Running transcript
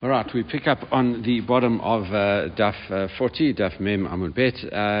All right, we pick up on the bottom of Daf 40, Daf Mem Amud Bet.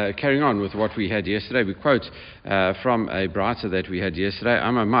 Carrying on with what we had yesterday, we quote from a brata that we had yesterday.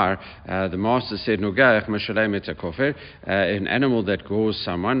 Amar, the master said, Nogaech mashalem et kofer, an animal that gores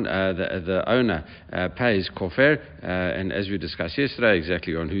someone, the owner pays kofer, and as we discussed yesterday,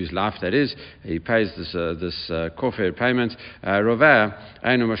 exactly on whose life that is, he pays this kofer payment. Rovah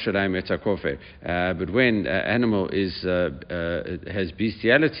einu mashalem et kofer, but when an animal has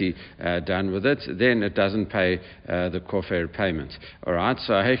bestiality done with it, then it doesn't pay the kofer payment. All right,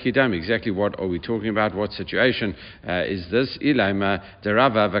 so hechidam, exactly what are we talking about? What situation is this? Ilaima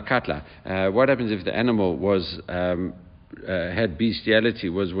derava vakatla. What happens if the animal was had bestiality,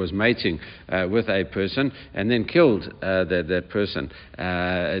 was mating with a person and then killed that person?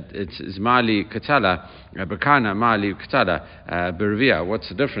 It's mali katala, bakana mali katala bervia. What's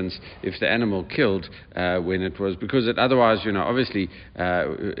the difference if the animal killed when it was, because otherwise, obviously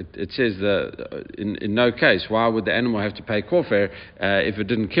it says in no case why would the animal have to pay kofer if it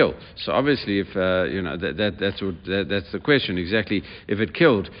didn't kill? So obviously if that's the question exactly. If it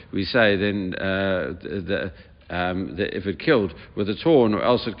killed, we say then if it killed with its horn, or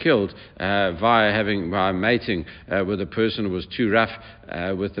else it killed via mating with a person who was too rough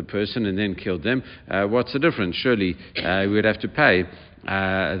with the person and then killed them, what's the difference? Surely we would have to pay.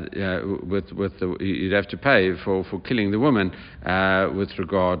 You'd have to pay for killing the woman with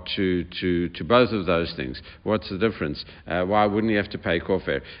regard to both of those things. What's the difference? Why wouldn't you have to pay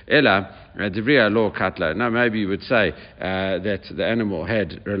kofer? Ella devria lo katla. Now maybe you would say that the animal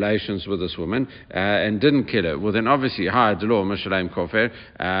had relations with this woman and didn't kill her. Well then obviously the law mashalem kofer.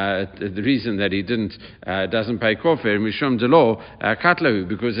 The reason that he doesn't pay kofer mishum de law katlahu,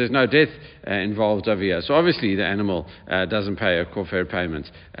 because there's no death involved over here. So obviously the animal doesn't pay a kofer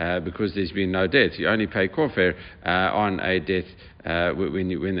payment because there's been no death. You only pay kofer on a death when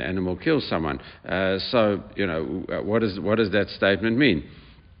the animal kills someone. So what does that statement mean?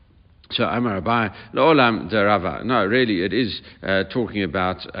 So Amar Abai L'olam derava. No, really, it is talking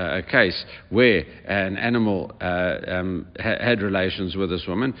about a case where an animal had relations with this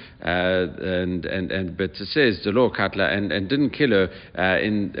woman, but it says the law katla and didn't kill her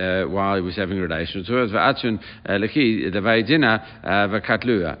while he was having relations with her.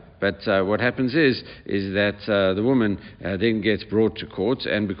 But what happens is that the woman then gets brought to court,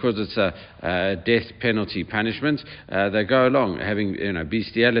 and because it's a death penalty punishment, they go along having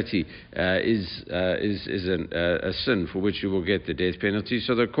bestiality is a sin for which you will get the death penalty.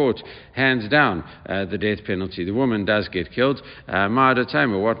 So the court hands down the death penalty. The woman does get killed.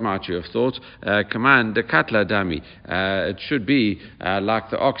 Ma'adatayma, what might you have thought? Command the katla dami. It should be like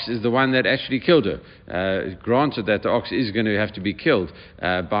the ox is the one that actually killed her. Granted that the ox is going to have to be killed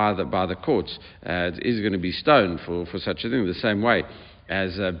by the courts, it is going to be stoned for such a thing, the same way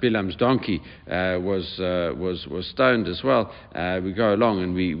as Bilam's donkey was stoned as well. We go along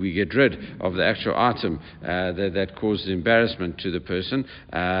and we get rid of the actual item that causes embarrassment to the person,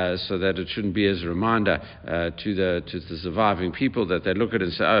 so that it shouldn't be as a reminder to the surviving people that they look at it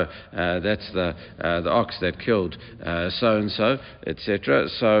and say, oh, that's the ox that killed so and so, etc.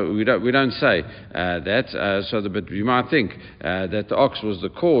 So we don't say that. But you might think that the ox was the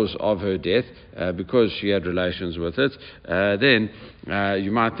cause of her death because she had relations with it. Then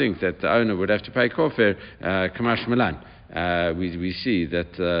you might think that the owner would have to pay kofer kamash malan. We see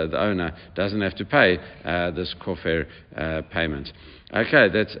that the owner doesn't have to pay this kofer payment. Okay,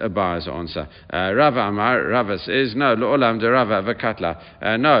 that's Abai's answer. Rava says, no, lo'olam de Rava vakatla.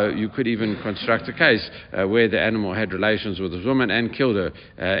 No, you could even construct a case where the animal had relations with this woman and killed her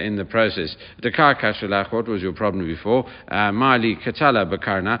in the process. Dekar kashalach, what was your problem before? Mali katala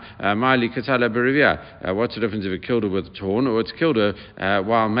bakarna, mali katala berivia. What's the difference if it killed her with a horn or it's killed her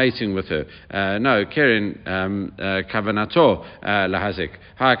while mating with her? No, Keren kavanato lahazik,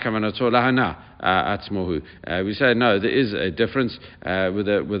 ha kavanato lahana. We say no. There is a difference with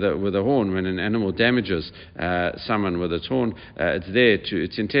a horn. When an animal damages someone with its horn,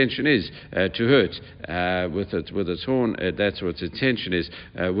 its intention is to hurt with its horn. That's what its intention is.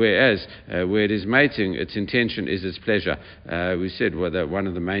 Whereas where it is mating, its intention is its pleasure. We said that one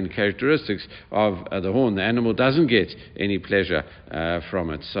of the main characteristics of the horn, the animal doesn't get any pleasure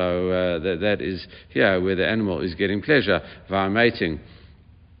from it. So that is here where the animal is getting pleasure via mating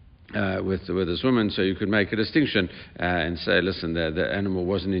with this woman. So you could make a distinction and say, listen, the animal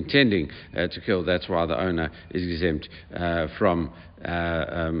wasn't intending to kill. That's why the owner is exempt from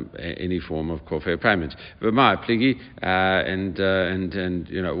any form of kofer payment. But my pligi, and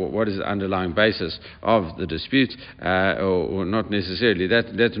what is the underlying basis of the dispute, or not necessarily.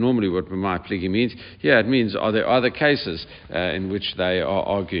 That's normally what my pligi means. Here it means, are there other cases in which they are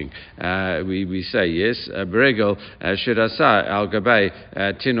arguing? We say yes. Beregel shirasa al gabay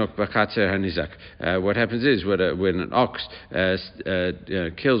tinok b'chatzer hanizak. What happens is when an ox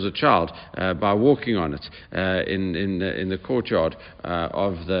kills a child by walking on it in the courtyard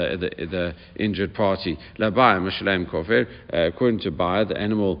of the injured party, labaya mashalem kofer. According to Baya, the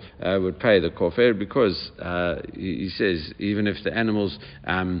animal would pay the kofer because he says even if the animal's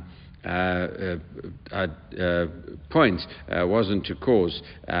point wasn't to cause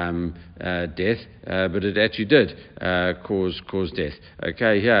death, but it actually did cause death.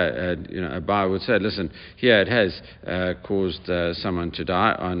 Okay, here Abai would say, listen, here it has caused someone to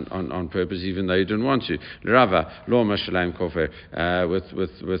die on purpose, even though you didn't want to. Rava lo mashalem kofer.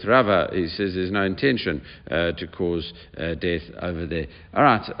 With Rava, he says there's no intention to cause death over there. All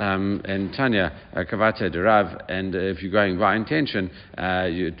right, and Tanya kavate de Rav, and if you're going by intention,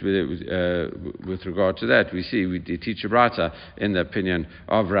 with regard to that, we teach a brata in the opinion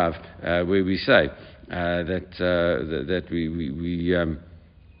of Rav, where we say that we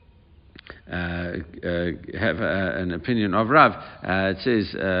have an opinion of Rav. It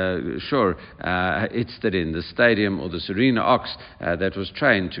says, it's that in the stadium or the Serena ox that was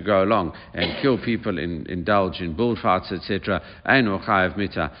trained to go along and kill people, indulge in bullfights, etc. And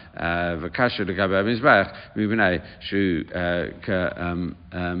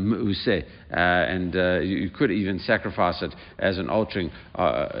you could even sacrifice it as an altering,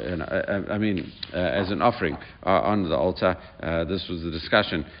 as an offering on the altar. This was the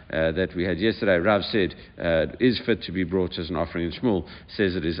discussion that we had yesterday. Rav said is fit to be brought as an offering, and Shmuel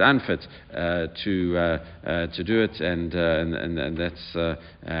says it is unfit to do it, and that's it.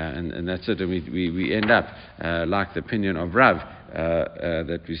 And we end up like the opinion of Rav.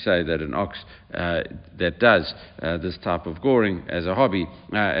 That we say that an ox that does this type of goring as a hobby,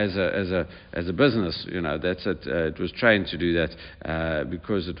 as a business, that's it. It was trained to do that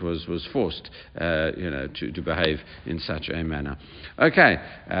because it was forced, to behave in such a manner. Okay,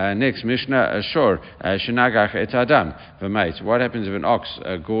 next Mishnah, Shor Shenagach et Adam v'meit. What happens if an ox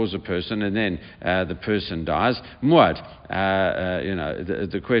gores a person and then the person dies? Muad.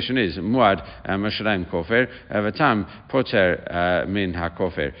 The question is Muad Mashalem Kofer Vatam Poter Min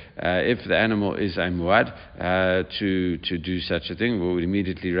HaKofer. If the animal is a Muad to do such a thing, we would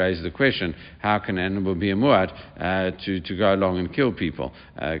immediately raise the question: how can an animal be a Muad to go along and kill people?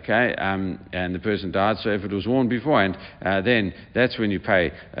 Okay, and the person died. So if it was warned beforehand, then that's when you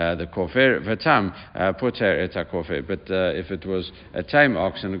pay the Kofer Vatam Poter et HaKofer. But if it was a tame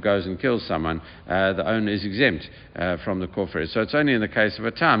ox and it goes and kills someone, the owner is exempt from the kofer. So it's only in the case of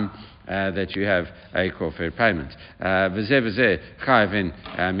a tam that you have a kofer payment. And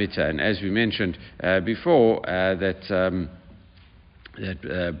as we mentioned before, I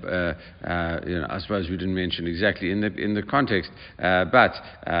suppose we didn't mention exactly in the context, but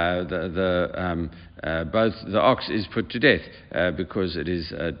both the ox is put to death because it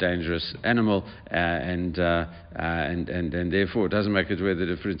is a dangerous animal, and therefore it doesn't make it whether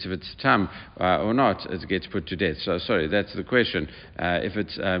the difference if it's tam or not, it gets put to death. So sorry, that's the question. If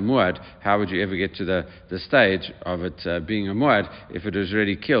it's muad, how would you ever get to the stage of it being a muad if it was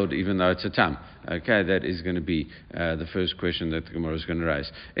already killed, even though it's a tam? Okay, that is going to be the first question that the Gemara is going to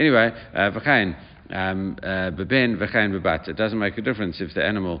raise. Anyway, v'chein beben v'chein bebat. It doesn't make a difference if the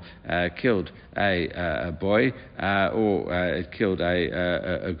animal killed a boy or it killed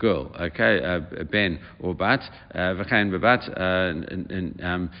a girl. Okay, a ben or bat. V'chein bebat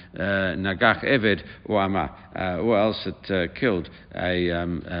nagach eved or ama. Or else it killed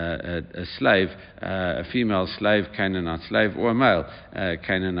a slave, a female slave, Canaanite slave, or a male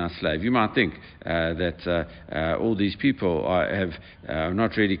Canaanite slave. You might think that all these people are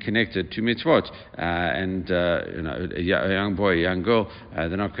not really connected to mitzvot, and a young boy, a young girl,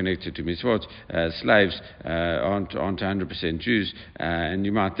 they're not connected to mitzvot. Slaves aren't 100% Jews, and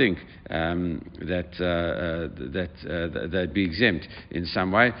you might think that they'd be exempt in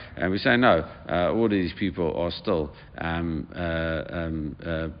some way. And we say no, all these people are still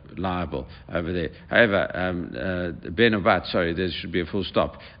liable over there. However, ben or bat, sorry, there should be a full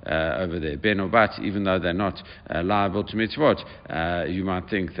stop over there. Ben or bat, even though they're not liable to mitzvot, you might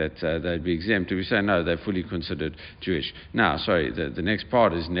think that they'd be exempt. We say no, they're fully considered Jewish. Now, sorry, the next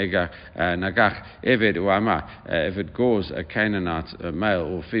part is nagach eved u'ama. If it gores a Canaanite, a male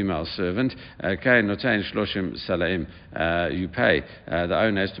or female servant, notain shloshim salaim, you pay. The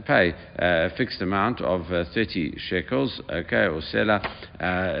owner has to pay a fixed amount of 30 shekels. Okay, or sela.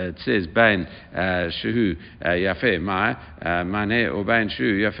 It says bain shehu yafe mane or bain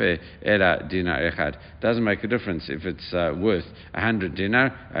shehu yafe ela dinar echad. Doesn't make a difference if it's worth 100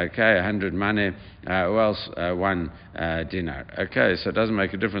 dinar. Okay, 100 mane. Or else 1 dinar. Okay, so it doesn't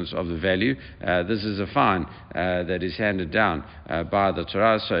make a difference of the value. This is a fine that is handed down by the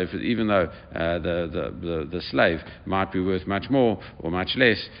Torah. So even though the slave might be worth much more or much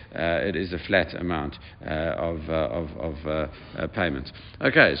less, it is a flat amount of payment.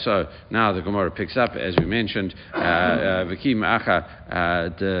 Okay, so now the Gemara picks up, as we mentioned, v'kim acha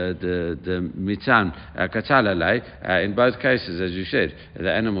the mitzan katalale. In both cases, as you said,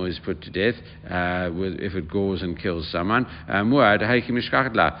 the animal is put to death. If it gores and kills someone,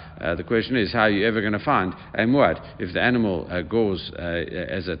 the question is, how are you ever going to find a muad? If the animal gores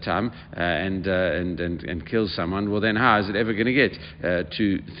as a tam and kills someone, well then how is it ever going to get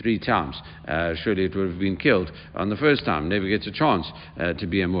 3 times? Surely it would have been killed on the first time, never gets a chance to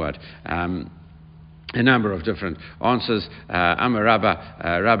be a muad. A number of different answers. Amar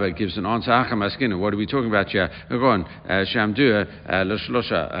Rabba gives an answer. What are we talking about here?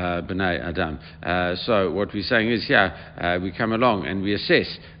 So what we're saying is here, we come along and we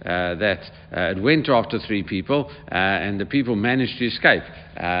assess that it went after 3 people and the people managed to escape.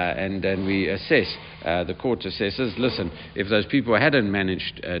 And then we assess, the court assesses, listen, if those people hadn't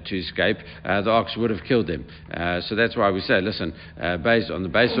managed to escape, the ox would have killed them. So that's why we say, listen, based on the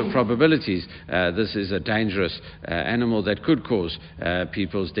basis of probabilities, this is a dangerous animal that could cause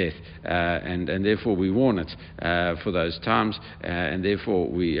people's death, and therefore we warn it for those times, and therefore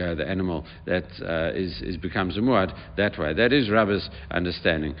the animal that becomes a muad that way. That is Rabba's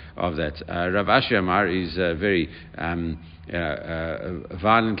understanding of that. Rav Ashi Amar is very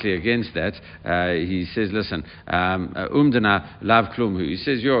violently against that. He says, listen, umdana lav klum. He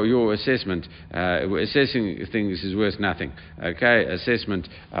says your assessment, assessing things is worth nothing. Okay, assessment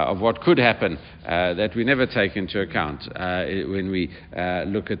of what could happen that we never take into account when we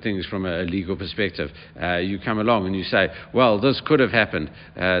look at things from a legal perspective. You come along and you say, well, this could have happened.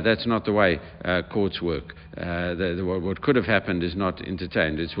 That's not the way courts work. What could have happened is not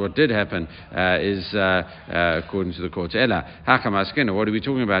entertained. It's what did happen is according to the courts. Ella hakamaskena. What are we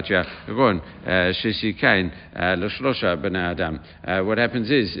talking about here? Shesikain l'shlosha b'nei adam. What happens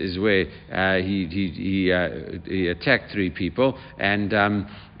is where he attacked 3 people and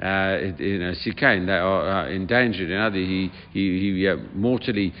Sikain, they are endangered. He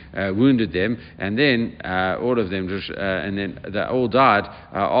mortally wounded them, and then all of them, and then they all died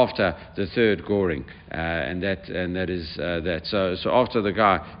after the 3rd goring, and that is that. So after the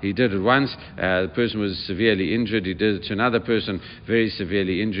guy, he did it once, the person was severely injured. He did it to another person, very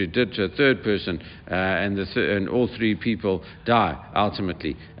severely injured. Did it to a 3rd person, and all 3 people die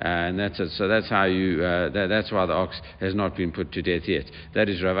ultimately, and that's it. So that's how you. That's why the ox has not been put to death yet. That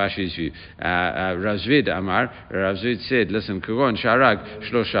is Rav Ashi's view. Rav Zvid Amar, Rav Zvid said, listen, Kugon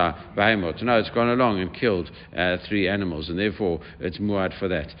Sharag Shlosha Bahemot. No, it's gone along and killed 3 animals, and therefore it's muad for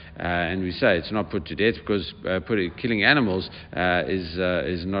that. And we say it's not put to death because killing animals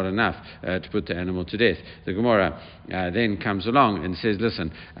is not enough to put the animal to death. The Gemara then comes along and says,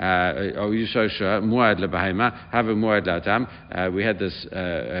 listen, are you so sure? Muad lebahema, have a muad latam. We had this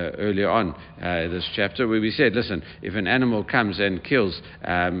earlier on this chapter where we said, listen, if an animal comes and kills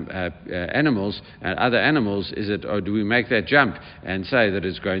animals and other animals, or do we make that jump and say that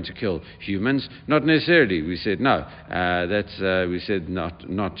it's going to kill humans? Not necessarily. We said no. We said not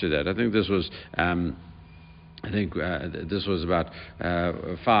to that. I think this was. This was about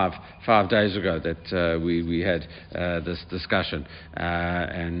 5 days ago that we had this discussion,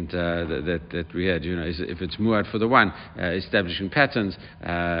 and that we had, if it's muad for the one, establishing patterns,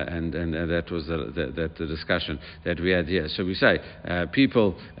 and that was the discussion that we had here. So we say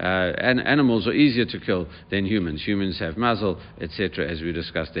people and animals are easier to kill than humans. Humans have muzzle, etc., as we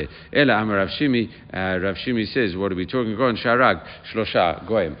discussed there. Ela Amar Rav Shimi. Rav Shimi says, what are we talking about? Sharag Shlosha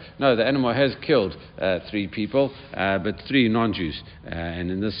Goyim. No, the animal has killed 3 people. But 3 non-Jews,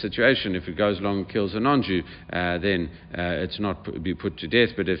 and in this situation, if it goes along and kills a non-Jew, then it's not be put to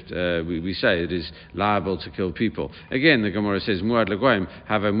death. But if we say it is liable to kill people, again the Gemara says muad legoyim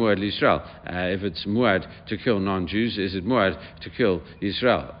have a muad l'Yisrael. If it's muad to kill non-Jews, is it muad to kill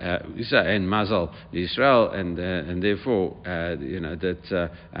Israel? We say and mazal l'Yisrael, and therefore that.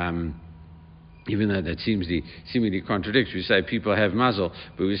 even though that seemingly contradicts. We say people have mazel,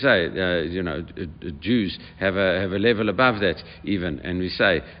 but we say Jews have a level above that even, and we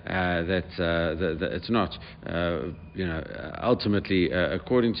say that it's not ultimately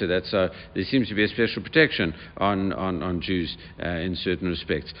according to that. So there seems to be a special protection on Jews in certain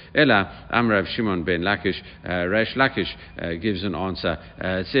respects. Ela Amrav Shimon ben Lakish, Reish Lakish gives an answer.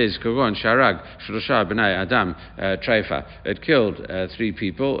 It says Kogon Sharag Shlosha B'nai Adam Treifa. It killed 3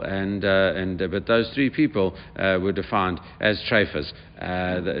 people, but those 3 people were defined as treifas.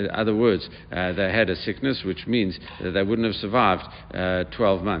 In other words, they had a sickness, which means that they wouldn't have survived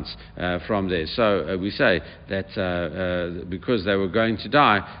 12 months from there. So we say that because they were going to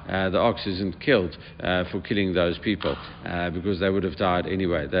die, the ox isn't killed for killing those people, because they would have died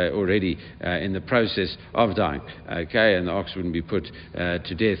anyway. They're already in the process of dying, okay, and the ox wouldn't be put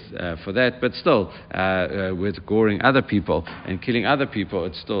to death for that. But still, with goring other people and killing other people,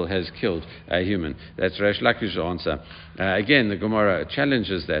 it still has killed a human. That's Reish Lakish's answer. Again, the Gemara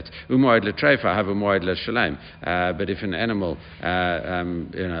challenges that. Umoed letreifa have a moed leshalem. But if an animal,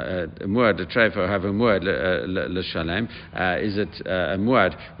 moed letreifa have a moed leshalem, is it a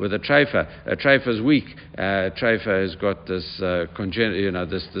moed with a treifa? A treifa is weak. Treifa has got this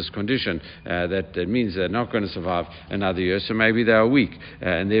this condition that means they're not going to survive another year. So maybe they are weak,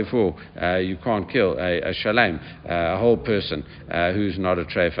 and therefore you can't kill a shalem, a whole person who's not a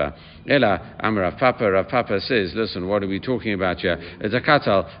treifa. Ela Amar Rav Papa. Rav Papa says, listen, what are we talking about here? It's a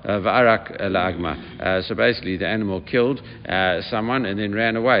katal v'arak la'agma. So basically, the animal killed someone and then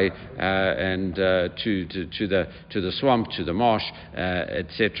ran away and to the swamp, to the marsh,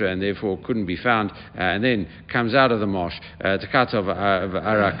 etc., and therefore couldn't be found. And then comes out of the marsh. It's a katal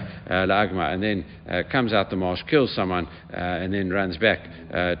v'arak la'agma, and then comes out the marsh, kills someone, and then runs back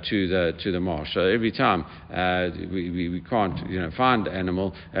to the marsh. So every time we can't find the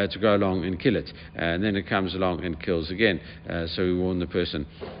animal to go along and kill it, and then it comes along and kills again. So we warn the person.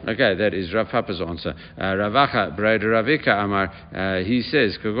 Okay, that is Rav Papa's answer. Ravacha Breda Ravika Amar. He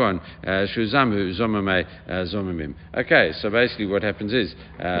says, Kogon Shuzamu Zomame Zomamim. Okay, so basically what happens is.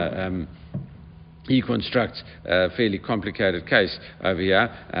 He constructs a fairly complicated case over here.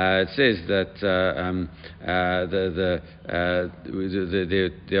 It says that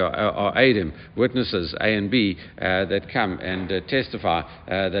there are Adim, witnesses A and B, that come and testify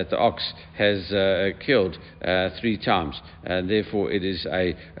that the ox has killed 3 times, and therefore it is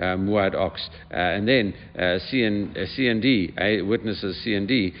a muad ox. And then C and D, witnesses C and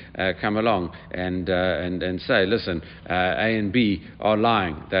D, come along and say, listen, A and B are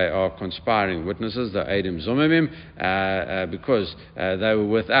lying. They are conspiring witnesses, the Adim Zomimim, because they were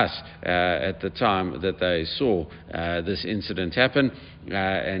with us at the time that they saw this incident happen,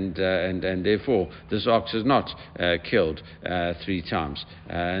 and therefore this ox is not killed 3 times,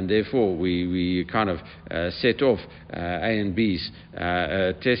 and therefore we kind of set off A and B's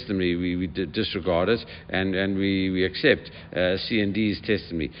testimony. We disregard it, and we accept C and D's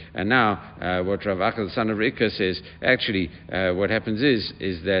testimony. And now what Rav Acha, the son of Rika, says, actually what happens is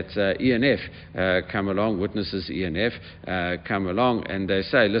that E and F come along, witnesses E and F come along, and they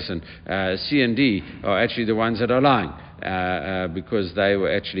say, listen, C and D are actually the ones that are lying. Because they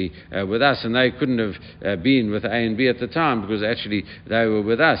were actually with us, and they couldn't have been with A and B at the time, because actually they were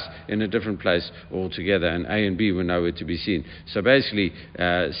with us in a different place altogether, and A and B were nowhere to be seen. So basically,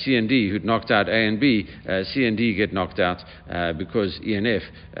 C and D, who'd knocked out A and B, C and D get knocked out because E and F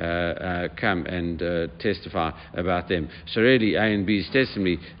come and testify about them. So really, A and B's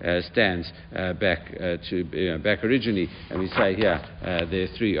testimony stands back originally, and we say here there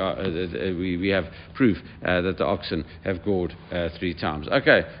are 3. We have proof that the oxen have gored 3 times.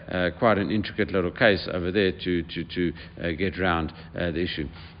 Okay, quite an intricate little case over there to get round the issue.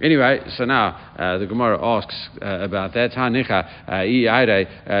 Anyway, so now the Gemara asks about that.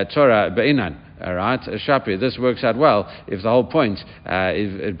 Torah be'inan. All right, Shapir, this works out well if the whole point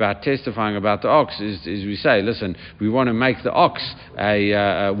is about testifying about the ox is we say, listen, we want to make the ox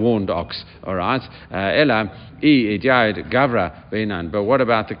a warned ox. All right, Ela. But what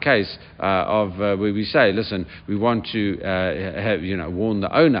about the case of where we say, listen, we want to warn the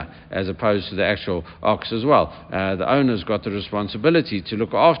owner as opposed to the actual ox as well? The owner's got the responsibility to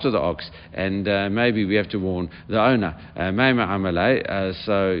look after the ox, and maybe we have to warn the owner.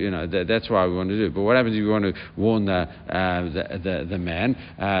 So that's why we want to do. But what happens if you want to warn the man?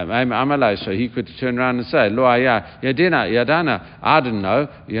 So he could turn around and say, Lo yadana, I didn't know.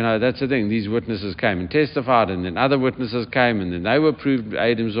 That's the thing. These witnesses came and testified, and then other witnesses came, and then they were proved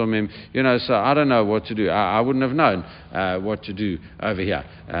Adam Zomim. So I don't know what to do. I wouldn't have known what to do over here.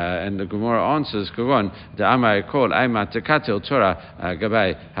 And the Gemara answers, Kagon, the Amay call Aymat Tekatil Torah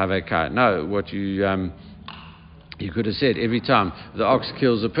Gabay Haveka. No, what you could have said every time the ox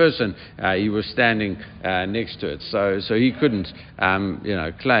kills a person, he was standing next to it. So he couldn't,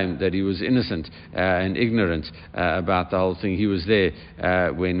 claim that he was innocent and ignorant about the whole thing. He was there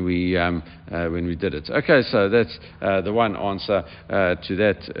when we did it. Okay, so that's the one answer to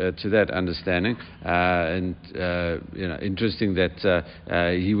that understanding. Interesting that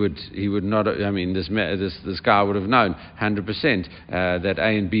he would not. This guy would have known 100% that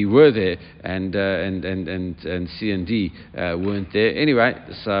A and B were there, and C and D weren't there anyway.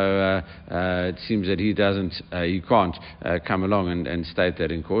 So it seems that he can't come along and state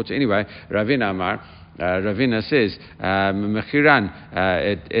that in court. Anyway, Ravina Amar. Ravina says, Mechiran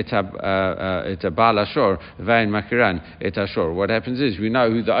et Baal Ashor, Vain Mechiran et Ashor. What happens is we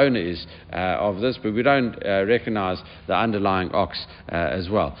know who the owner is of this, but we don't recognize the underlying ox as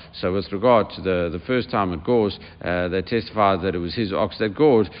well. So with regard to the first time it gores, they testify that it was his ox that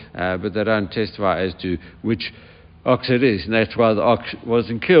gored, but they don't testify as to which ox it is, and that's why the ox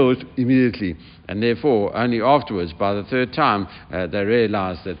wasn't killed immediately. And therefore, only afterwards, by the third time, they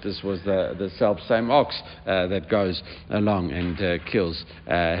realized that this was the self-same ox that goes along and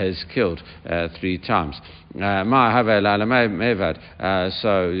has killed 3 times. So,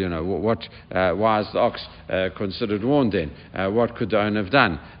 why is the ox considered warned then? What could the owner have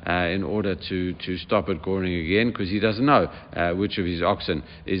done in order to stop it goring again? Because he doesn't know which of his oxen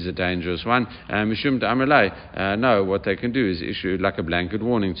is a dangerous one. No, what they can do is issue like a blanket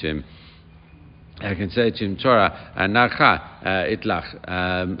warning to him. I can say to him, Torah, Nacha itlach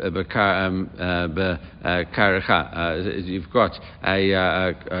you've got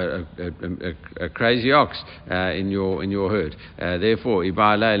a crazy ox in your herd. Therefore,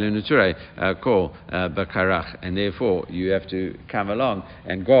 call bakarach, and therefore you have to come along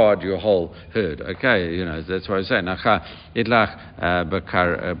and guard your whole herd. Okay, that's what I say. Nacha itlach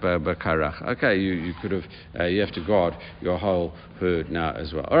bakarach. Okay, you could have you have to guard your whole herd now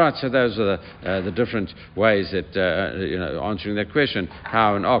as well. All right, so those are the different ways that answering that question,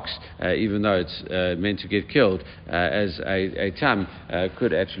 how an ox, even though it's meant to get killed as a tam,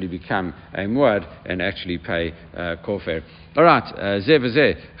 could actually become a muad and actually pay kofer. All right, zeh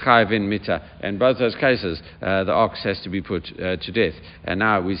v'zeh chayvin mita. In both those cases, the ox has to be put to death. And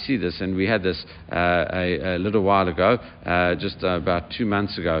now we see this, and we had this a little while ago, just about 2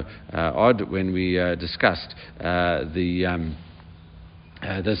 months ago, when we discussed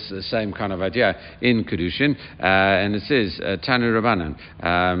this same kind of idea in Kedushin, and it says Tanu Rabbanan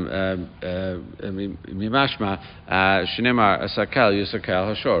Mimashma Shnemar Sakal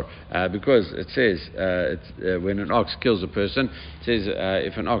Yusakal Hashor, because it says when an ox kills a person, it says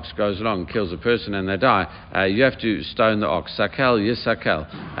if an ox goes along and kills a person and they die, you have to stone the ox. Sakal Yusakal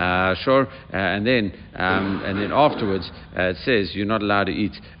Hashor, and then afterwards it says you're not allowed to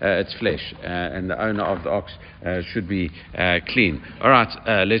eat its flesh, and the owner of the ox should be clean. All right.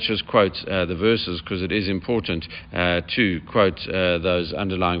 Let's just quote the verses, because it is important to quote those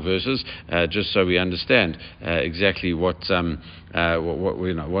underlying verses, just so we understand exactly what this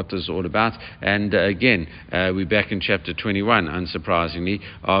is all about. And again, we're back in chapter 21, unsurprisingly,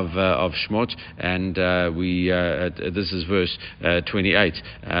 of Shmot, and this is verse 28,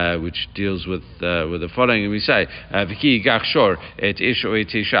 which deals with the following. And we say, "V'ki gachshor et ish o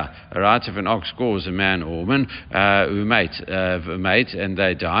et isha." All right, if an ox gores a man or woman who mate and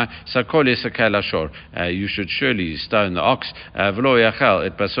they die, sakol yisakel ashor, you should surely stone the ox, v'lo yachel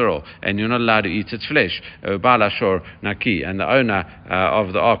et basaro, and you're not allowed to eat its flesh, bal ashor naki, and the owner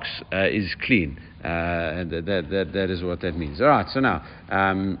of the ox is clean. That is what that means. All right, so now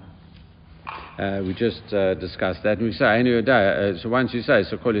we just discussed that, and we say so once you say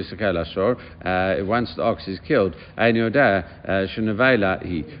once the ox is killed,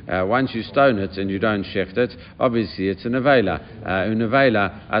 once you stone it and you don't shecht it, obviously it's a nevela,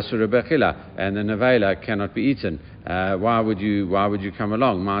 and the nevela cannot be eaten Why would you come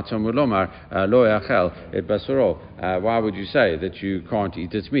along? Why would you say that you can't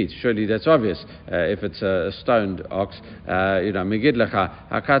eat its meat? Surely that's obvious. If it's a stoned ox, Megid lecha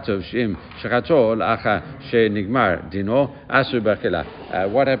hakatov shim shechatol acha shenigmar dino asu b'achila.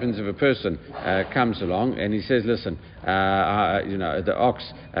 What happens if a person comes along and he says, listen, the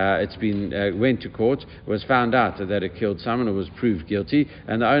ox, it's been went to court, was found out that it killed someone, or was proved guilty,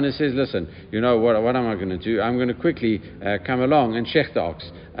 and the owner says, listen, what am I going to do? I'm going to quickly come along and shech the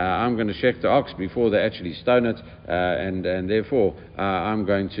ox. I'm going to shech the ox before they actually stone it, and therefore I'm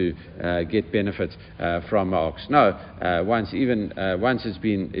going to get benefit from the ox. No, once it's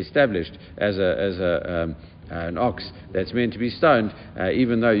been established as an ox that's meant to be stoned,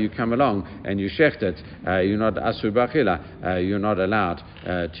 even though you come along and you shecht it, you're not asur b'achila, you're not allowed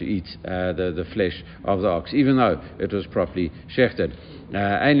to eat the flesh of the ox, even though it was properly shechted.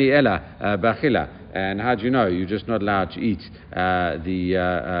 Ainli ela b'achila. And how do you know? You're just not allowed to eat the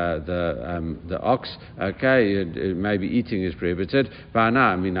ox. Okay, maybe eating is prohibited.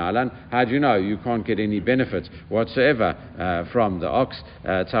 Ba'ana minalan. How do you know? You can't get any benefit whatsoever from the ox.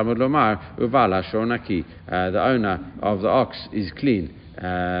 Tamud lomar uvala shonaki. The owner of the ox is clean.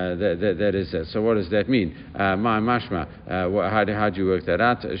 That is it. So what does that mean? My mashma. How do you work that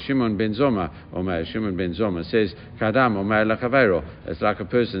out? Shimon ben Zoma says, Kadam Omer lachavero. It's like a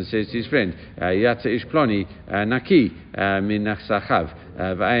person says to his friend, Yatsa ish ploni naki min nachsachav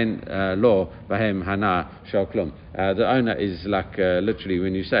v'ain lo v'hem hana shalklum. The owner is like literally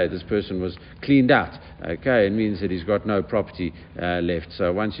when you say this person was cleaned out. Okay, it means that he's got no property left.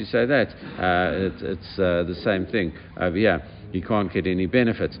 So once you say that, it's the same thing over here. You can't get any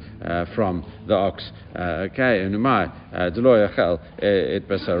benefit from the ox. Okay, and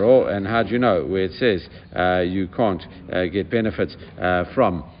how do you know where it says you can't get benefit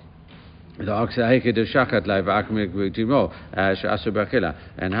from the ox? And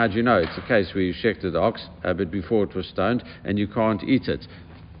how do you know it's the case where you shechted the ox, but before it was stoned, and you can't eat it?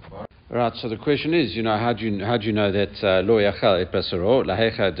 Right, so the question is, how do you know that lo yachal et basaro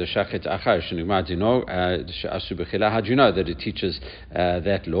lahecha deshachet achar shenigmar dino she'asu b'chila? How do you know that it teaches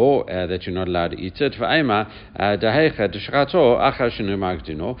that law that you're not allowed to eat it? V'ayma dahecha deshachato achar shenigmar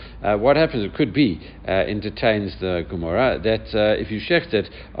dino. What happens? It could be entertains the Gemara that if you shecht it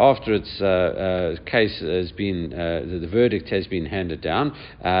after its case has been the verdict has been handed down,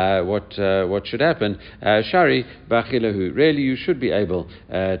 what should happen? Shari b'achilahu. Really, you should be able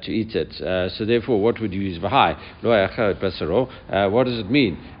to eat it. So therefore, what would you use? V'hai lo yachal basaro. What does it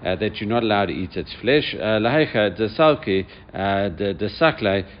mean that you're not allowed to eat its flesh? Lahecha desalki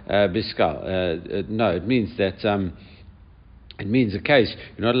desaklei biskal. No, it means that. It means a case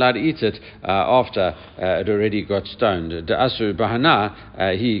you're not allowed to eat it after it already got stoned. The asur bahana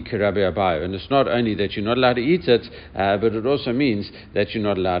he kirabi abayu, and it's not only that you're not allowed to eat it, but it also means that you're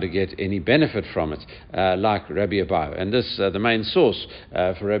not allowed to get any benefit from it, like Rabbi Abayu. And this the main source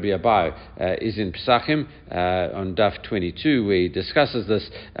for Rabbi Abayu is in Pesachim on Daf 22, where he discusses this.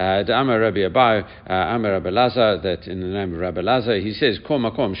 The Amar Rabbi Abayu, Amar Rabbi Lazar, that in the name of Rabbi Lazar, he says, Kol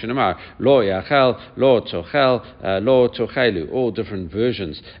makom shenamar lo yachel, lo tochel, lo tochelu. All different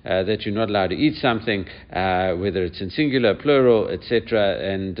versions that you're not allowed to eat something, whether it's in singular, plural, etc.,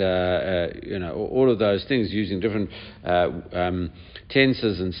 and all of those things using different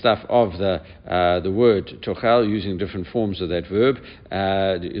tenses and stuff of the word tochel, using different forms of that verb.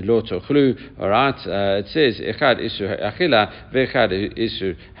 Lo tochlu. All right, it says echad isur achila ve'echad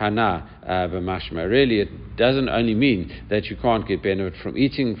isur hana b'mashma. Really, it doesn't only mean that you can't get benefit from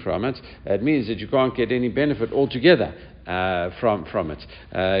eating from it. It means that you can't get any benefit altogether from it,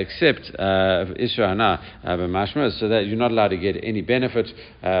 except Isra Hana b'mashma, so that you're not allowed to get any benefit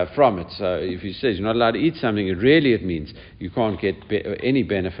from it. So if he says you're not allowed to eat something, it means you can't get any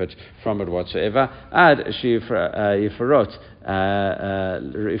benefit from it whatsoever. Ad yifarot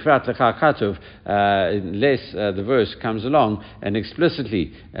unless the verse comes along and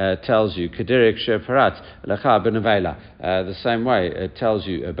explicitly tells you kederek sheparat lecha benavela, the same way it tells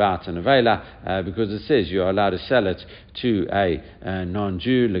you about an avela, because it says you are allowed to sell it to a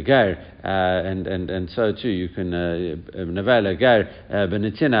non-Jew leger, and so too you can nevela ger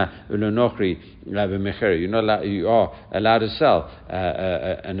benetina ulonochri b'mecher. You are allowed to sell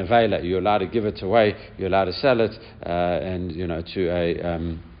an avela. You're allowed to give it away. You're allowed to sell it, and to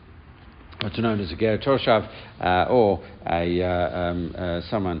a what's known as a ger toshav, or a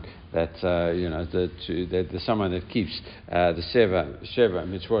someone that someone that keeps the Sheva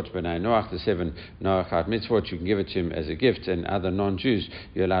mitzvot b'nai Noach, the 7 Noachite mitzvot, you can give it to him as a gift, and other non-Jews,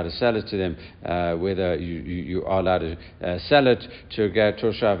 you're allowed to sell it to them, whether you are allowed to sell it to a Ger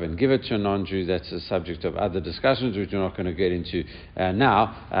Toshav and give it to a non-Jew, that's a subject of other discussions which we're not going to get into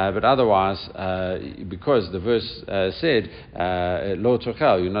now, but otherwise, because the verse said, Lo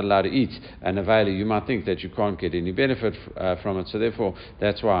Tochel, you're not allowed to eat an avela, you might think that you can't get any benefit from it, so therefore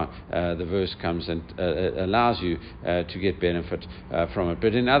that's why the verse comes and allows you to get benefit from it.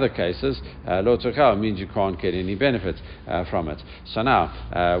 But in other cases, Lo Tochel means you can't get any benefit from it. So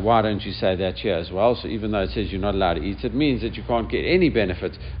now, why don't you say that here as well? So even though it says you're not allowed to eat, it means that you can't get any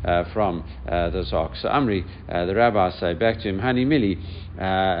benefit from this ox. So Amri, the rabbis say back to him, Hani Mili,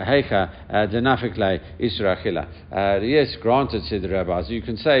 Heicha Denafikle Israchila. Yes, granted, said the rabbis. You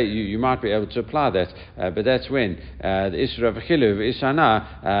can say you might be able to apply that, but that's when the Isra V'chilu Isana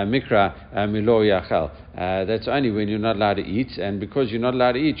Mikra Milo Yachel. That's only when you're not allowed to eat, and because you're not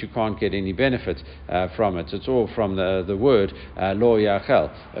allowed to eat, you can't get any benefit from it. It's all from the word Lo Yachel,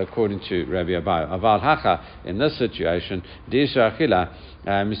 according to Rabbi Abaye. Aval Hacha, in this situation, the Isra Achila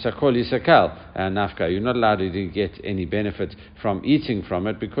Misakol Yisakal Nafka. You're not allowed to get any benefit from eating from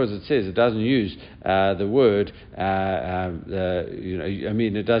it because it says it doesn't use the word.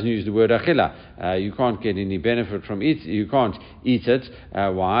 It doesn't use the word achila. You can't get any benefit from it. You can't eat it.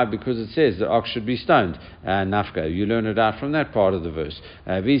 Why? Because it says the ox should be stoned. Nafka. You learn it out from that part of the verse.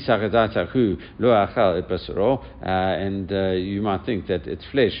 And you might think that its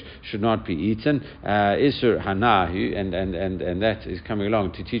flesh should not be eaten. Isur hanahu, and that is coming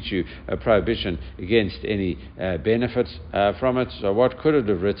along to teach you a prohibition against any benefit from it. So what could it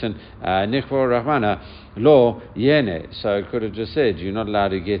have written? Nichvo Rahmana Lo Yene. So it could have just said you're not allowed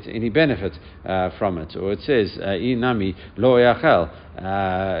to get any benefit from it. Or it says Inami Lo Yachel.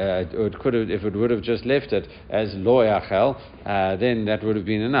 It could have, if it would have just left it as Lo Yachel, then that would have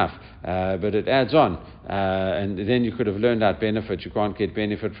been enough. But it adds on, and then you could have learned out benefit you can't get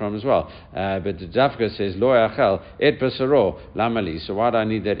benefit from as well. But the Dafka says Lo Yachel et basaro lamali. So why do I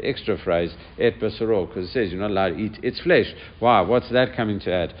need that extra phrase et basaro? Because it says you're not allowed to eat its flesh. Why? What's that coming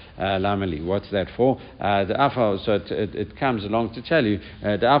to add? Lamali. What's that for? The afal. So it comes along to tell you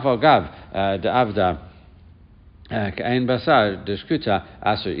the afal gav the avda. Even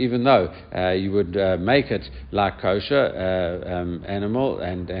though you would make it like kosher animal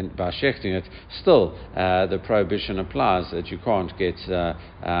and by shechting it, still the prohibition applies that you can't get, you're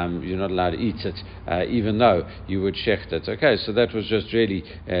not allowed to eat it, even though you would shecht it. Okay, so that was just really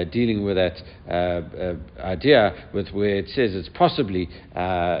dealing with that idea with where it says it's possibly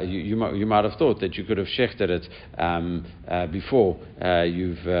you might have thought that you could have shechted it before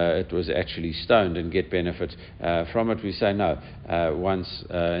it was actually stoned and get benefit from it. We say no, once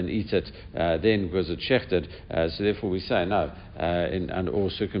and eat it then because it's shechted, so therefore we say no, under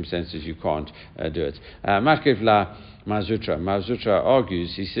all circumstances you can't do it. Mazutra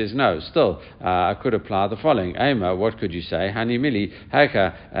argues, he says, no, still, I could apply the following. Ema, what could you say? Hani mili,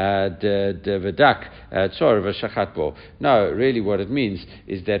 haka, de vedak, tzor v'shachatbo. No, really what it means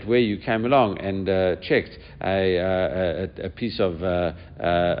is that where you came along and checked a piece of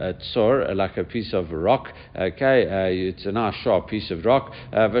tzor, like a piece of rock, okay, it's a nice sharp piece of rock,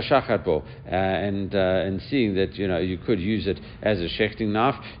 v'shachatbo, and seeing that, you could use it as a shechting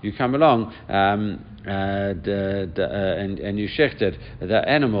knife, you come along, and you shechted the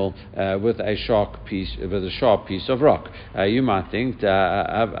animal with a sharp piece of rock. You might think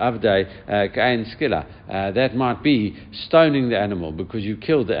avdei kain skilla. That might be stoning the animal because you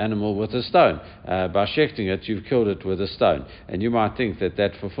killed the animal with a stone. By shechting it, you've killed it with a stone, and you might think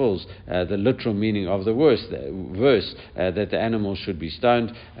that fulfills the literal meaning of the verse that the animal should be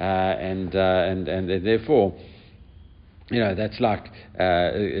stoned, and therefore. That's like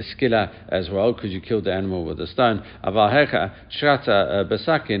a skilla as well, because you killed the animal with a stone. But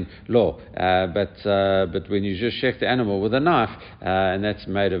when you just shech the animal with a knife, and that's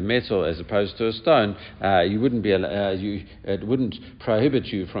made of metal as opposed to a stone, you wouldn't be it wouldn't prohibit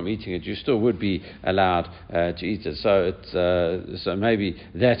you from eating it. You still would be allowed to eat it. So so maybe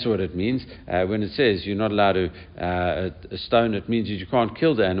that's what it means when it says you're not allowed to stone. It means that you can't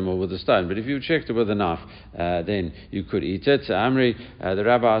kill the animal with a stone. But if you checked it with a knife, then you could would eat it. Amri, the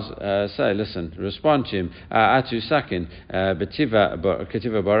rabbis say, listen, respond to him. Atu sakin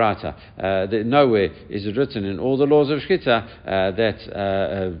ketiva barata. Nowhere is it written in all the laws of shechita that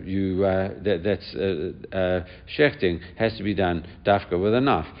shechting has to be done dafka with a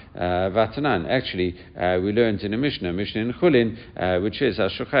knife. Vatanan. Actually, we learned in a Mishnah in Chulin, which is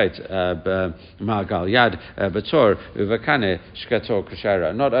Ashochet Magal Yad Bator Uvakane Shkator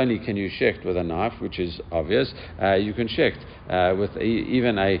Kashara. Not only can you shecht with a knife, which is obvious, you can shecht with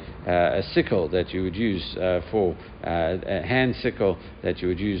even a sickle that you would use for a hand sickle that you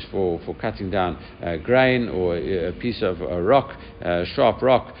would use for cutting down grain, or a piece of a rock, sharp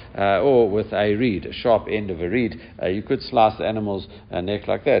rock, or with a reed, a sharp end of a reed. You could slice the animal's neck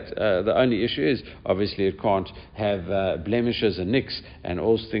like that. The only issue is, obviously, it can't have blemishes and nicks and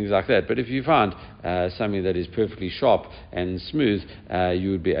all things like that. But if you find something that is perfectly sharp and smooth,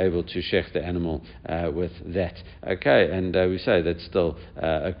 you would be able to shecht the animal with that. Okay, and we say that's still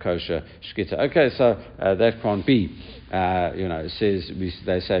a kosher shkita. Okay, so that can't be.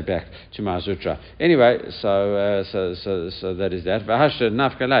 They say back to Mazutra. Anyway, so that is that. V'hasher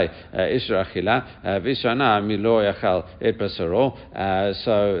nafkalei isra achila v'israna milo yachal et basaro.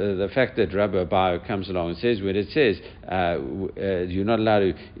 So the fact that Rabbi Bava comes along and says, when it says you're not allowed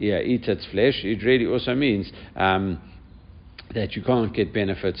to eat its flesh, it really also means that you can't get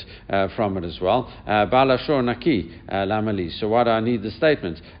benefits from it as well. Balashor naki lamali. So why do I need the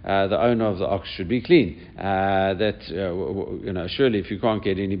statement? The owner of the ox should be clean. Surely if you can't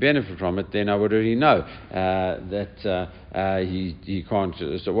get any benefit from it, then I would already know that he can't.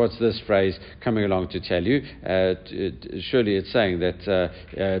 So what's this phrase coming along to tell you? Surely it's saying that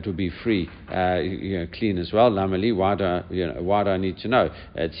it will be free, clean as well. Lamali. Why do I need to know?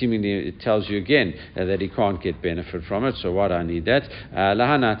 Seemingly it tells you again that he can't get benefit from it. So why do I need that?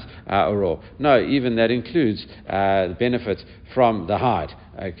 Lahanat oro. No, even that includes the benefit from the hide.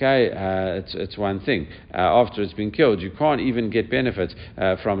 Okay, it's one thing. After it's been killed, you can't even get benefit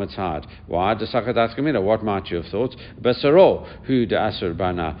from its hide. Why? What might you have thought? Basaro, who de asur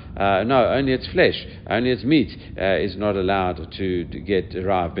bana. No, only its flesh, only its meat is not allowed to get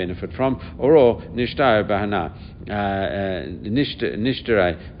derive benefit from. Oro nishtar bahana.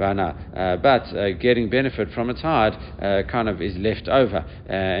 Nishtarai bahana. But getting benefit from its hide kind of is left over,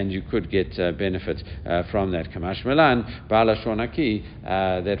 and you could get benefit from that. Kamash Milan, Bala Shonaki.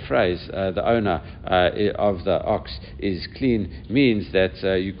 That phrase, the owner of the ox is clean, means that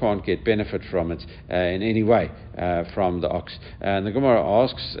you can't get benefit from it in any way from the ox. And the Gemara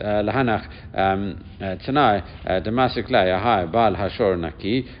asks, Lahanach Tanai Damasik Lay Ahai Bal Hashor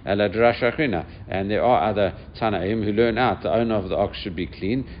Naki La Drashachina. And there are other Tanaim who learn out the owner of the ox should be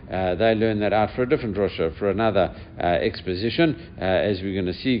clean. They learn that out for a different drosha, for another exposition, as we're going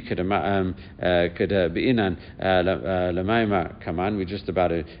to see. Bi'inan Lamaima Kaman. We're just about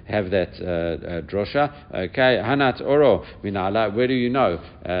to have that drosha. Okay, Hanat Oro Minala. Where do you know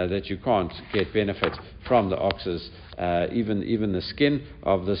that you can't get benefit from the ox's, even the skin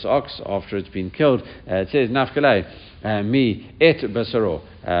of this ox after it's been killed? It says Nafkalei mi et basaro.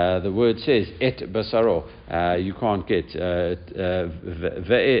 The word says et basaro. You can't get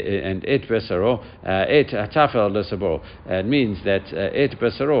and et basaro et atafel lesabo. It means that et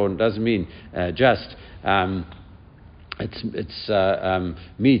basaro doesn't mean just its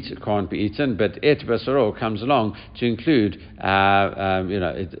meat can't be eaten, but et basaro comes along to include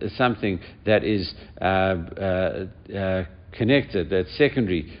it's something that is connected, that's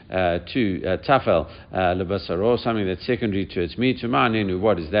secondary to tafel lebasaro, something that's secondary to its meat.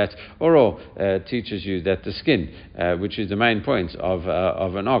 What is that? Oro teaches you that the skin, which is the main point of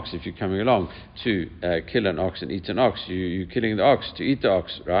an ox, if you're coming along to kill an ox and eat an ox, you're killing the ox to eat the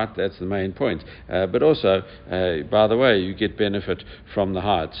ox, right? That's the main point. But also, by the way, you get benefit from the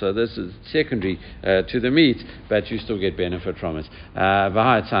hide. So this is secondary to the meat, but you still get benefit from it.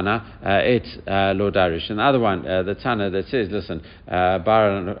 V'hai tana et lo darish. And the other one, the tana that says, listen,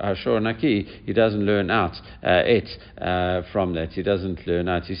 Bar Ashor Naki, he doesn't learn out et from that. He doesn't learn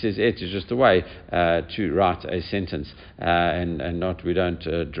out. He says et is just a way to write a sentence, and not, we don't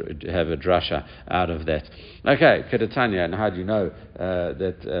have a drasha out of that. Okay, Kedatanya, and how do you know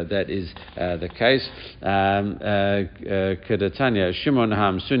that is the case? Kedatanya, Shimon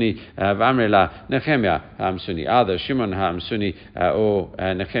Hamsuni, Vamrela, Nehemiah Hamsuni. Either Shimon Hamsuni or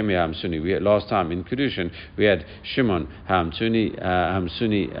Nehemiah Hamsuni. Last time in Kedushin, we had Shimon Hamsuni,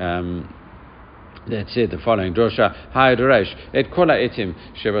 that said the following: Drosha Hayadoresh et kola etim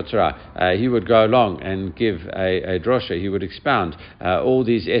shebatorah. He would go along and give a drosha. He would expound all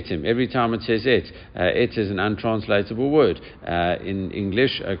these etim. Every time it says et is an untranslatable word in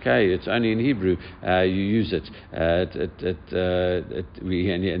English. Okay, it's only in Hebrew you use it.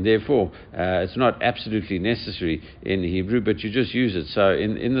 And therefore it's not absolutely necessary in Hebrew, but you just use it. So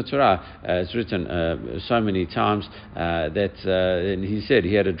in the Torah it's written so many times that and he said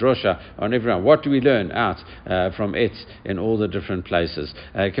he had a drosha on everyone. What do we learn out from et in all the different places?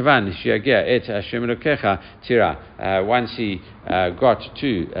 Kavan shiagia et Hashem Elokecha tira. Once he got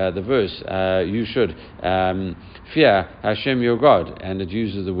to the verse, you should fear Hashem your God, and it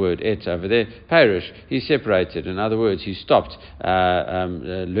uses the word et over there. Perish, he separated. In other words, he stopped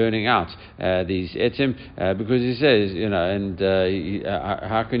learning out these etim because he says,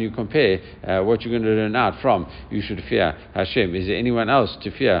 how can you compare what you're going to learn out from? You should fear Hashem. Is there anyone else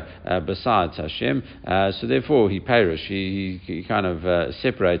to fear besides Hashem? So therefore, he perish. He kind of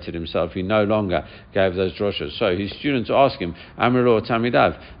separated himself. He no longer gave those droshas. So his students ask him, Amrlo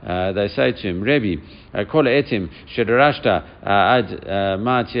Tamidav. They say to him, Rebbe, Kol etim shedarashta ad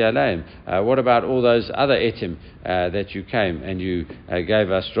ma'ati aleim. What about all those other etim that you came and you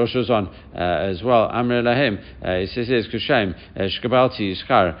gave us droshas on as well? Amr lahem. He says, Kushem shkabalti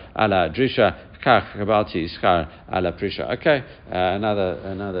iskar ala drisha. Okay,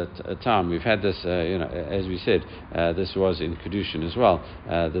 another time we've had this. As we said, this was in Kedushin as well.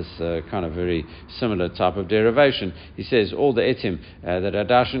 This kind of very similar type of derivation. He says all the etim that I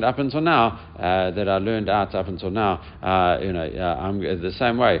darshaned up until now, that I learned out up until now, I'm the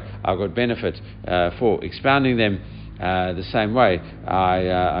same way. I got benefit for expounding them. The same way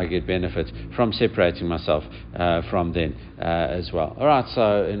I get benefit from separating myself from them as well. All right,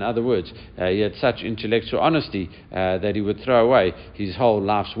 so in other words, he had such intellectual honesty that he would throw away his whole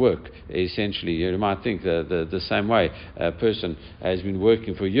life's work, essentially. You might think the same way a person has been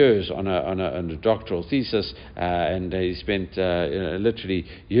working for years on a doctoral thesis and he spent literally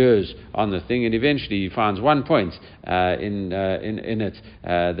years on the thing, and eventually he finds one point in it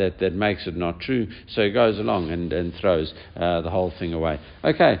that makes it not true, so he goes along and throws the whole thing away.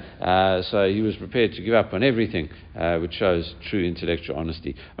 Okay, so he was prepared to give up on everything, which shows true intellectual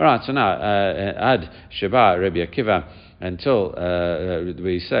honesty. All right, so now Ad Sheba Rabbi Akiva, until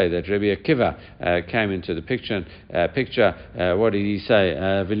we say that Rabbi Akiva came into the picture. What did he say?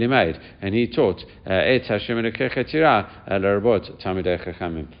 V'limeid, and he taught Et Hashem Elokecha Tira l'rabot Talmidei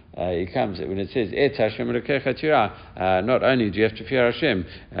Chachamim. He comes when it says Et Hashem Elokecha Tira. Not only do you have to fear Hashem,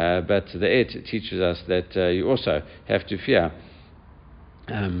 but the Et teaches us that you also have to fear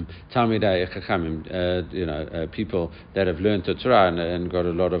Talmidei Chachamim, people that have learned the Torah and got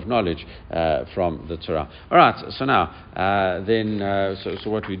a lot of knowledge from the Torah. All right, so now, so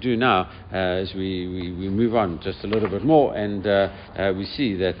what we do now is we move on just a little bit more, and we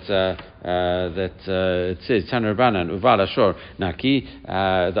see that it says Taner Banan Uval Ashor Naki,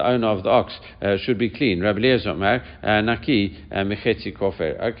 the owner of the ox should be clean. Rabbi Eliezer Omer Naki Mechetzi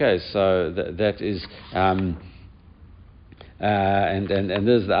Kofer. Okay, so that is. And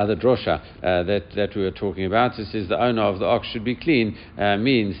there's the other drosha that we were talking about. It says the owner of the ox should be clean,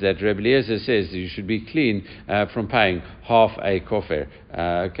 means that Rebbe Eliezer says that you should be clean from paying half a kofer.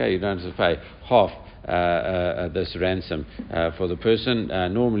 Okay, you don't have to pay half this ransom for the person.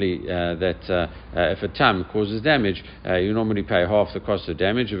 Normally, if a tam causes damage, you normally pay half the cost of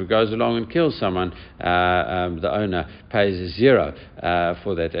damage. If it goes along and kills someone, the owner pays zero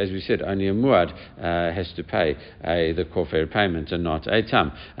for that. As we said, only a muad has to pay the kofer payment and not a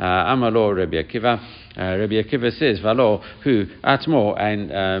tam. Amalo Rabbi Akiva. Rabbi Akiva says, "Valo hu atmo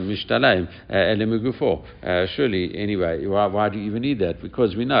and mishtaleim elemugufo." Surely, anyway, why do you even need that?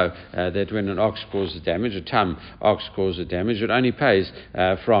 Because we know that when an ox causes damage, a tam ox causes damage, it only pays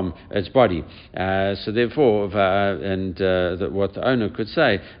from its body. So therefore, what the owner could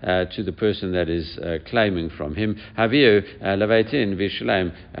say to the person that is claiming from him, "Haviu levatin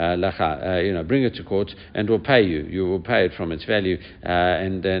v'shleim lacha," bring it to court and we'll pay you. You will pay it from its value.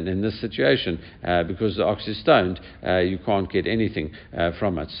 And in this situation, because the ox is stoned, you can't get anything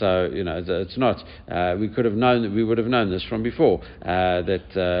from it. So it's not. We would have known this from before.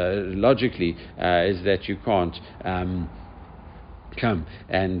 That logically is that you can't. come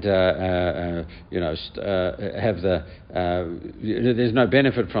and have the there's no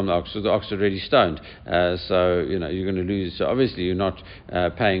benefit from the ox, so the ox is already stoned, so you're going to lose. So obviously you're not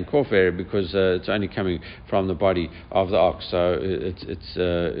paying kofer because it's only coming from the body of the ox, so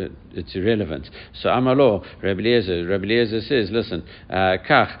it's irrelevant. So Amalo Rabbi Eliezer says, listen,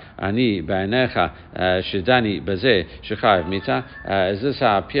 kach ani ba'anecha shedani bazeh shechayev mita. Is this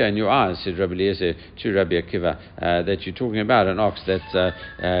how appear in your eyes, said Rabbi Eliezer to Rabbi Akiva, that you're talking about an ox that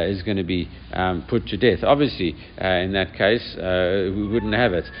is going to be put to death? Obviously, in that case, we wouldn't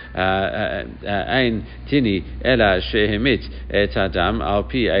have it. Ein tini ela shehemit et adam al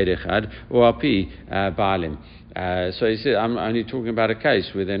pi eid echad or al pi baalim. So he said, I'm only talking about a case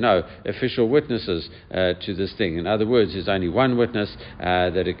where there are no official witnesses to this thing. In other words, there's only one witness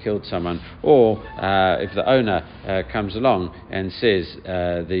that it killed someone, or if the owner comes along and says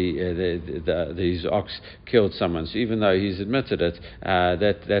these ox killed someone. So even though he's admitted it,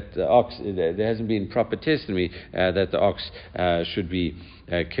 that the ox, there hasn't been proper testimony that the ox should be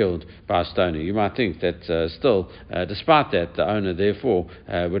killed by stoning. You might think that still, despite that, the owner therefore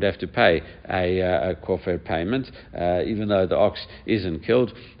would have to pay a kofer payment, even though the ox isn't killed.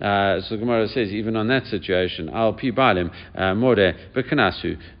 So the Gemara says, even on that situation, al pi balim more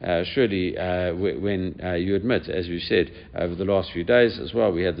bekanasu. Surely, when you admit, as we said over the last few days as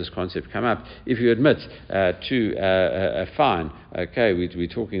well, we had this concept come up. If you admit to a fine, okay, we're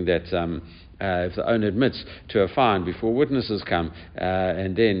talking that. If the owner admits to a fine before witnesses come,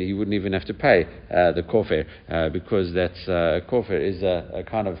 and then he wouldn't even have to pay the kofer, because that's kofer is a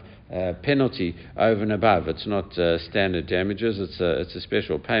kind of penalty over and above. It's not standard damages. It's a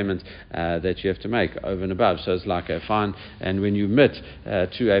special payment that you have to make over and above. So it's like a fine, and when you admit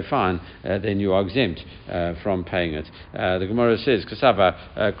to a fine, then you are exempt from paying it. The Gemara says, "Kasava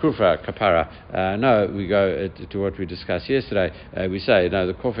kufra kapara." No, we go to what we discussed yesterday. We say no,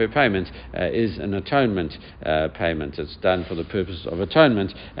 the kofer payment is an atonement payment. It's done for the purpose of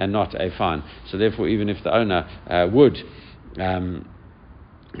atonement and not a fine. So therefore, even if the owner would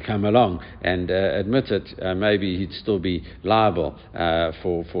come along and admit it, maybe he'd still be liable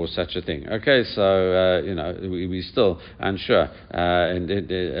for such a thing. Okay, so we're still unsure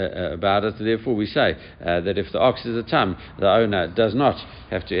about it. Therefore, we say that if the ox is a tam, the owner does not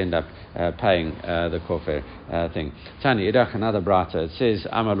have to end up paying the kofer thing. Tani Idach, another brata, it says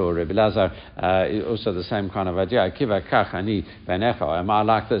Amalo Rebbe Lazar, also the same kind of idea. Kiva kach ani benecha. Am I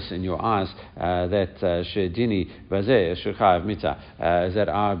like this in your eyes that shedini bazeh shechayev mita? Is that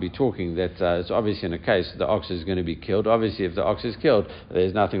I be talking that it's obviously in a case the ox is going to be killed. Obviously, if the ox is killed,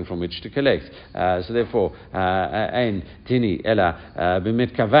 there's nothing from which to collect. So therefore, ein dini ela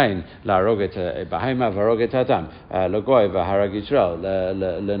b'mitkavein laroget bahema varoget adam logoy v'harag Yisrael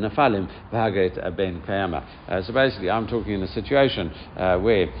lenafalim v'haget ben kayama. So basically, I'm talking in a situation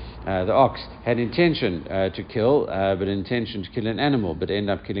where the ox had intention to kill, but intention to kill an animal, but end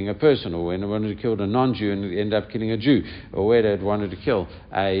up killing a person, or when it wanted to kill a non-Jew and end up killing a Jew, or where it wanted to kill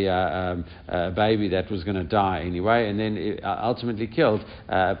a baby that was going to die anyway, and then it ultimately killed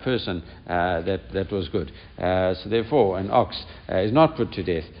a person that was good. So therefore, an ox is not put to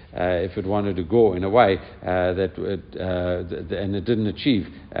death if it wanted to gore in a way and it didn't achieve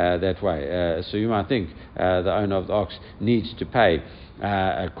that way. So you might think the owner of the ox needs to pay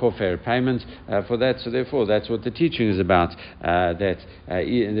a kofer payment for that. So therefore, that's what the teaching is about. That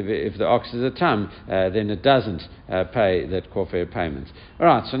if the ox is a tam, then it doesn't pay that kofer payment. All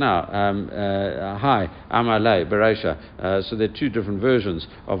right. So now, hi, Amalei Bereisha. So there are two different versions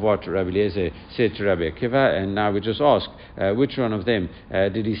of what Rabbi Eliezer said to Rabbi Akiva, and now we just ask which one of them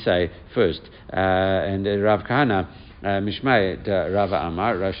did he say first? And Rav Kahana. Mishmei Rava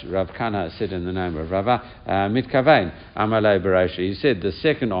Amar, Rav Kana said in the name of Rava, Mitkavein Amalei Bereisha. He said the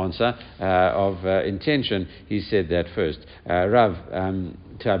second answer of intention, he said that first. Rav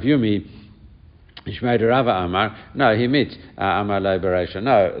Tavyumi, Mishmei Rava Amar, no, he meant Amalei Bereisha.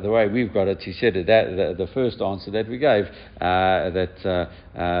 No, the way we've got it, he said that the first answer that we gave, that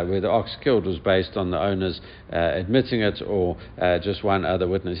where the ox killed was based on the owner's admitting it or just one other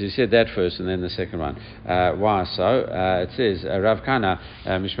witness. He said that first and then the second one. Why so? It says, Rav Kana,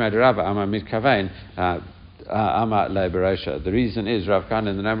 Mishmei Rava Amar Mitkavein, Ama Bereisha. The reason is Rav Kahana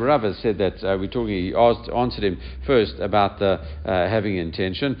in the name of Rava said that he answered him first about the having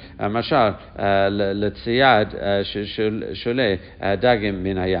intention. Mashal letziyad shole dagim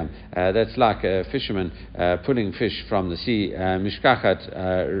min hayam. That's like a fisherman pulling fish from the sea. Mishkachat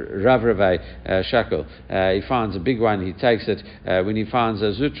ravrevei shakel. He finds a big one, he takes it. When he finds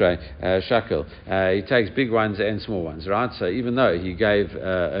a zutre shakel, he takes big ones and small ones, right? So even though he gave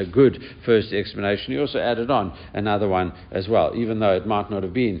a good first explanation, he also added on on another one as well, even though it might not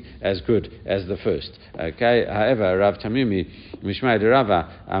have been as good as the first. Okay. However, Rav Tamimi Mishmai de Rava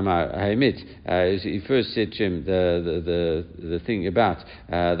Amar Haimit, he first said to him the thing about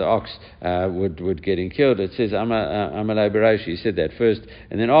the ox would getting killed. It says Amalei Bereishi. He said that first,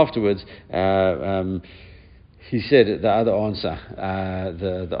 and then afterwards he said the other answer,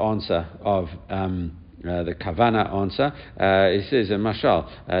 the answer of the Kavana answer. It says in Mashal,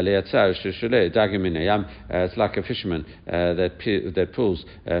 it's like a fisherman that pulls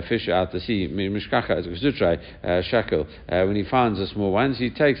fish out the sea. When he finds the small ones, he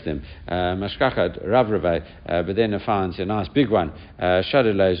takes them. Mashkachat Ravrave, but then he finds a nice big one. When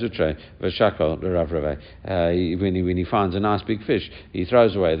he finds a nice big fish, he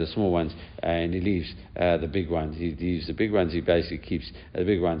throws away the small ones and he leaves the big ones. He leaves the big ones. He basically keeps the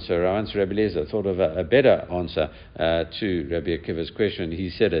big ones. So once Rabbi Eliezer thought of a better answer to Rabbi Akiva's question, he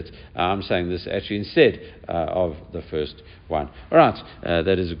said it. I'm saying this actually instead of the first one. All right,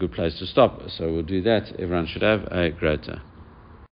 that is a good place to stop. So we'll do that. Everyone should have a great day.